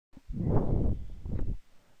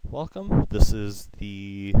Welcome. This is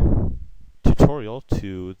the tutorial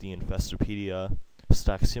to the Investopedia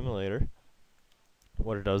Stock Simulator.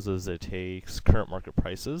 What it does is it takes current market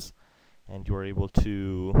prices, and you are able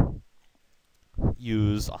to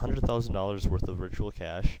use $100,000 worth of virtual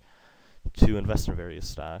cash to invest in various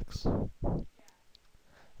stocks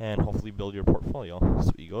and hopefully build your portfolio.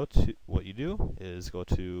 So what you do is go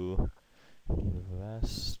to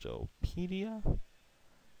Investopedia,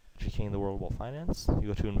 Educating the World About Finance. You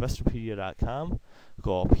go to Investopedia.com,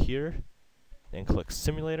 go up here, and click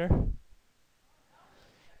Simulator.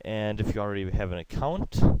 And if you already have an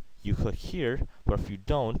account, you click here, but if you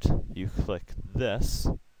don't, you click this.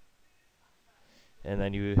 And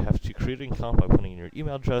then you have to create an account by putting in your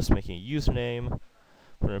email address, making a username,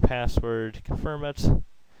 putting a password, confirm it,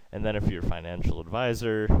 and then if you're a financial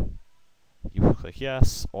advisor, you click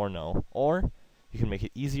yes or no. Or you can make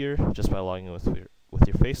it easier just by logging in with your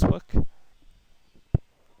Facebook.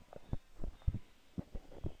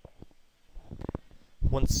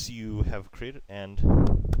 Once you have created an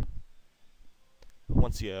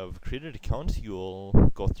account, you'll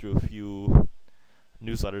go through a few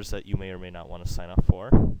newsletters that you may or may not want to sign up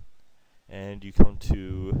for, and you come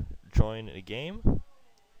to join a game.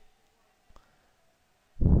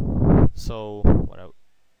 So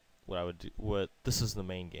this is the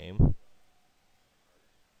main game.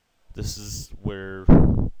 This is where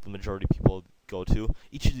the majority of people go to.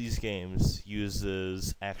 Each of these games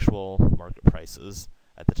uses actual market prices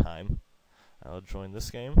at the time. I'll join this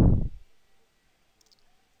game,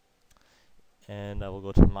 and I will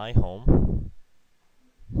go to my home.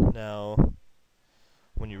 Now,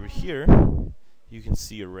 when you're here, you can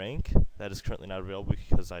see a rank that is currently not available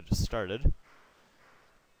because I just started.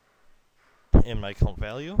 And my account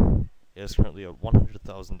value is currently at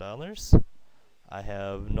 $100,000. I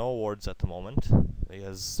have no awards at the moment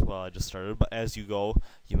because, well, I just started, but as you go,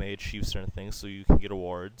 you may achieve certain things, so you can get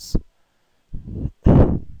awards.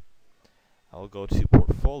 I'll go to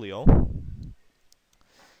Portfolio,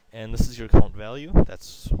 and this is your account value. That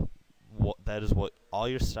is what all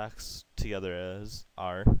your stocks together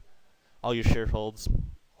are. All your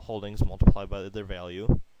holdings multiplied by their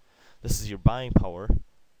value. This is your buying power,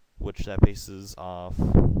 which that bases off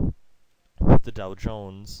the Dow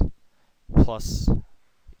Jones plus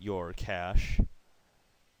your cash,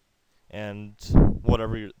 and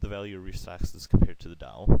whatever the value of your stocks is compared to the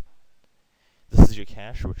Dow. This is your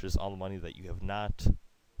cash, which is all the money that you have not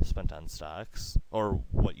spent on stocks, or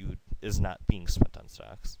what is not being spent on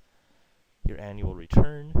stocks. Your annual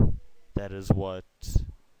return, that is what,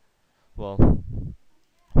 well,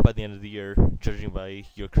 by the end of the year, judging by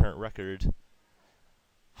your current record,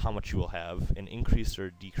 how much you will have, an increase or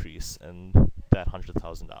decrease in that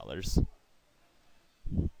 $100,000.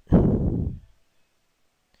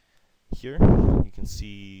 Here, you can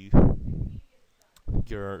see the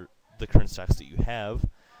current stocks that you have,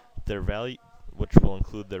 their value, which will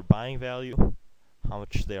include their buying value, how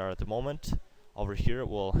much they are at the moment. Over here, it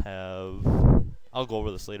will have, I'll go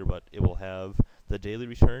over this later, but it will have the daily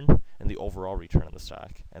return and the overall return on the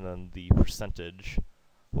stock, and then the percentage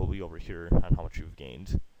will be over here on how much you've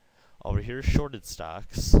gained. Over here, shorted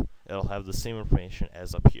stocks, it'll have the same information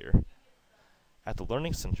as up here. At the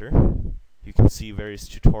Learning Center, you can see various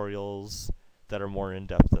tutorials that are more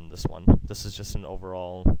in-depth than this one. This is just an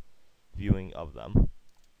overall viewing of them.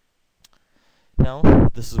 Now,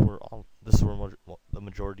 this is where the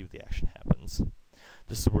majority of the action happens.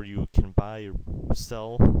 This is where you can buy or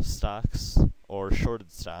sell stocks or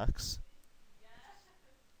shorted stocks,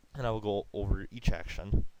 and I will go over each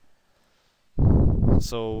action.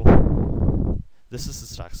 So, this is the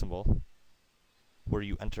stock symbol, where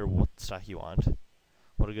you enter what stock you want.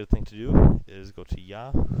 What a good thing to do is go to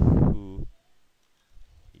Yahoo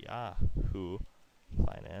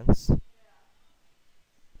Finance.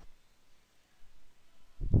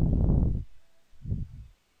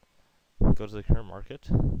 Go to the current market,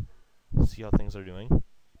 see how things are doing.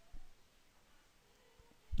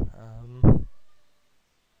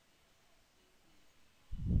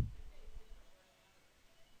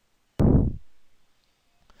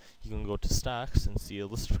 You can go to stocks and see a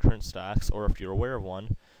list of current stocks, or if you're aware of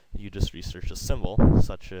one, you just research a symbol,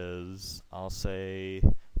 such as, I'll say,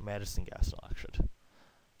 Madison Gas and Electric.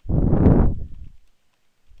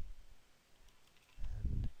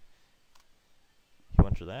 And you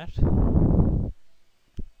enter that.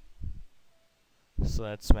 So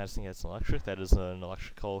that's Madison Gas and Electric. That is an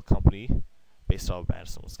electrical company based out of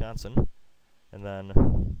Madison, Wisconsin. And then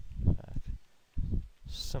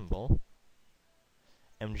symbol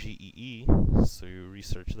MGEE, so you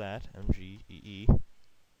research that, MGEE.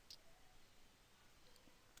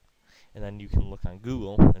 and then you can look on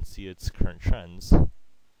Google and see its current trends.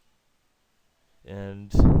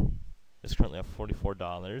 And it's currently at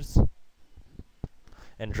 $44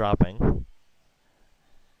 and dropping.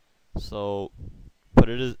 So, but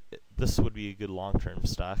this would be a good long-term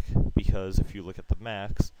stock, because if you look at the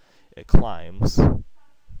max, it climbs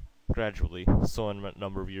gradually. So in a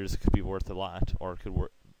number of years, it could be worth a lot, or it could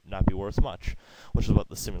not be worth much, which is what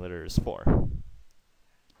the simulator is for.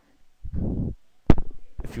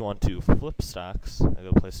 If you want to flip stocks, a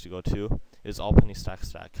good place to go to is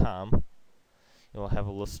allpennystocks.com. You'll have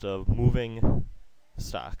a list of moving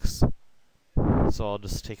stocks. So I'll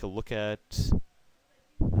just take a look at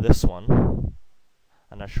this one.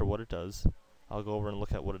 I'm not sure what it does. I'll go over and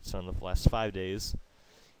look at what it's done in the last 5 days.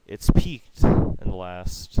 It's peaked in the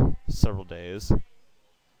last several days,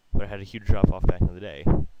 but it had a huge drop off back in the day.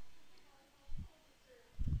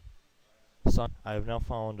 So I have now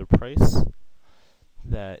found a price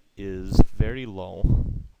that is very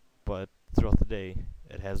low, but throughout the day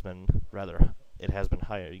it has been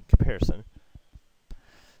higher in comparison.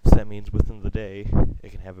 So that means within the day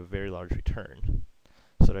it can have a very large return.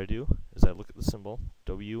 So what I do is I look at the symbol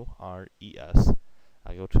WRES.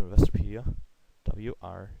 I go to Investopedia,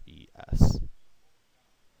 WRES,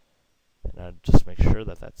 and I just make sure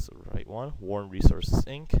that that's the right one. Warren Resources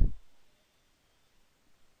Inc.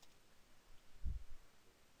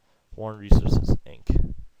 Warren Resources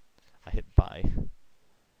Inc. I hit buy.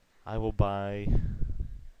 I will buy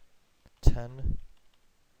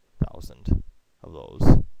 10,000 of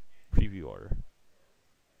those. Preview order.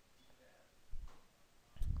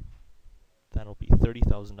 That'll be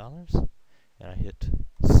 $30,000, and I hit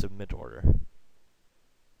submit order.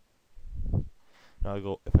 Now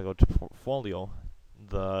if I go to portfolio,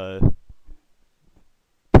 the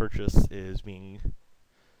purchase is being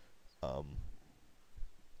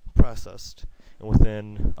processed, and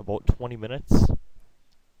within about 20 minutes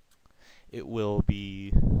it'll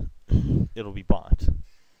be bought.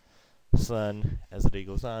 So then as the day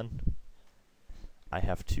goes on, I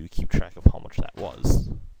have to keep track of how much that was.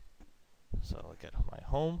 So I look at my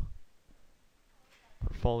home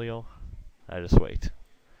portfolio, I just wait.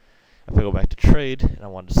 If I go back to trade and I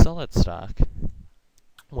want to sell that stock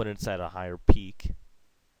when it's at a higher peak,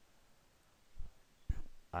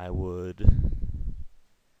 I would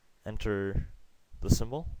enter the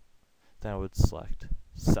symbol, then I would select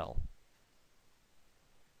sell.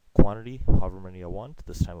 Quantity, however many I want.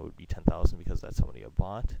 This time it would be 10,000 because that's how many I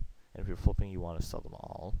bought. And if you're flipping, you want to sell them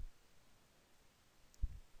all.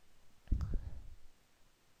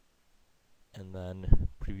 And then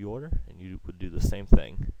preview order, and you would do the same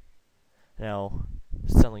thing. Now,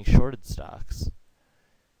 selling shorted stocks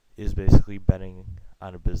is basically betting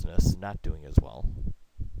on a business not doing as well.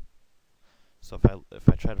 So if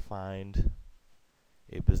I try to find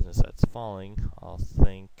a business that's falling, I'll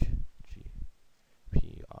think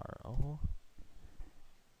GPRO.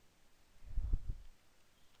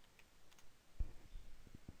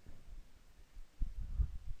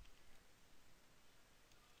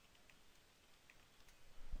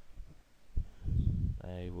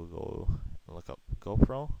 I will go and look up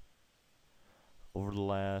GoPro. Over the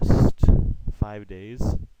last 5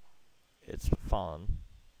 days, it's fallen.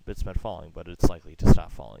 It's been falling, but it's likely to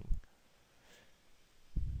stop falling.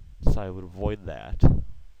 So I would avoid that.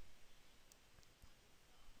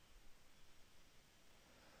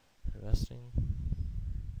 Investing.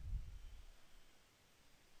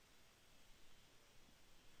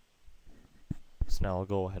 So now I'll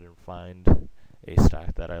go ahead and find a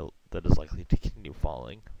stock that is likely to continue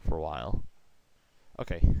falling for a while.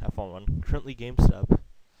 Okay, I found one. Currently, GameStop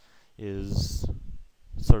is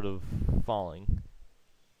sort of falling.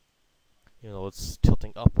 Even though it's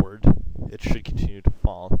tilting upward, it should continue to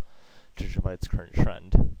fall, judging by its current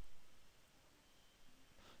trend.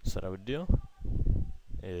 So what I would do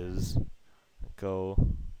is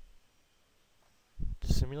go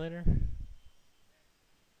to simulator,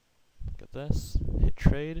 look at this, hit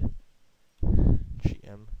trade,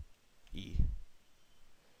 GME,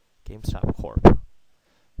 GameStop Corp,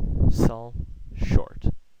 sell short,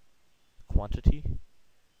 quantity,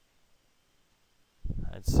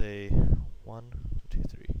 I'd say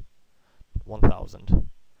 1,000.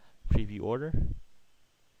 Preview order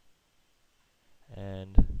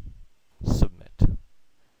and submit.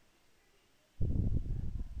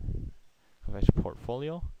 Go back to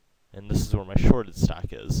portfolio, and this is where my shorted stock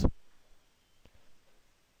is.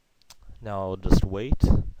 Now I'll just wait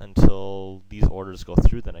until these orders go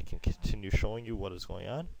through, then I can continue showing you what is going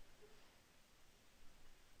on.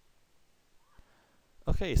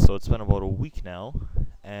 Okay, so it's been about a week now,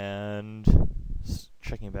 and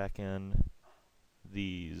checking back in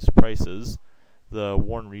these prices, the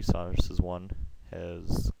Warren Resources one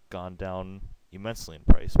has gone down immensely in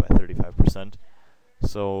price by 35%.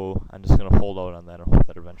 So I'm just going to hold out on that and hope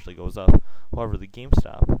that eventually goes up. However, the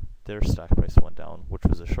GameStop, their stock price went down, which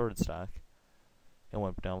was a shorted stock. It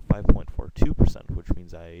went down 5.42%, which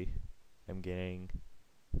means I am getting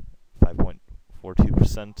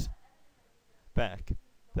 5.42% back.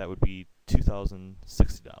 That would be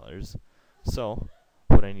 $2,060. So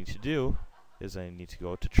what I need to do is I need to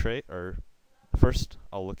go to trade, or first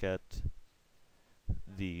I'll look at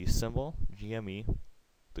the symbol, GME,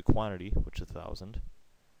 the quantity, which is 1,000,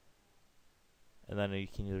 and then you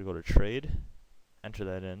can either go to trade, enter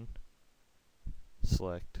that in,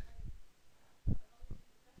 select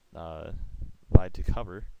buy to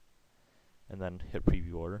cover, and then hit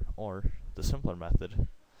preview order, or the simpler method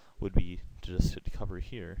would be to just hit cover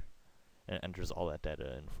here, and it enters all that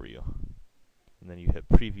data in for you. And then you hit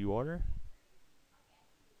preview order,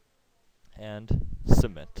 and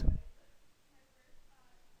submit.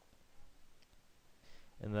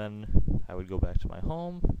 And then I would go back to my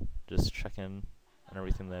home, just check in on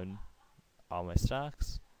everything, then all my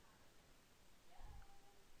stocks.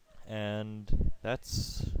 And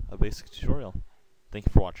that's a basic tutorial. Thank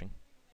you for watching.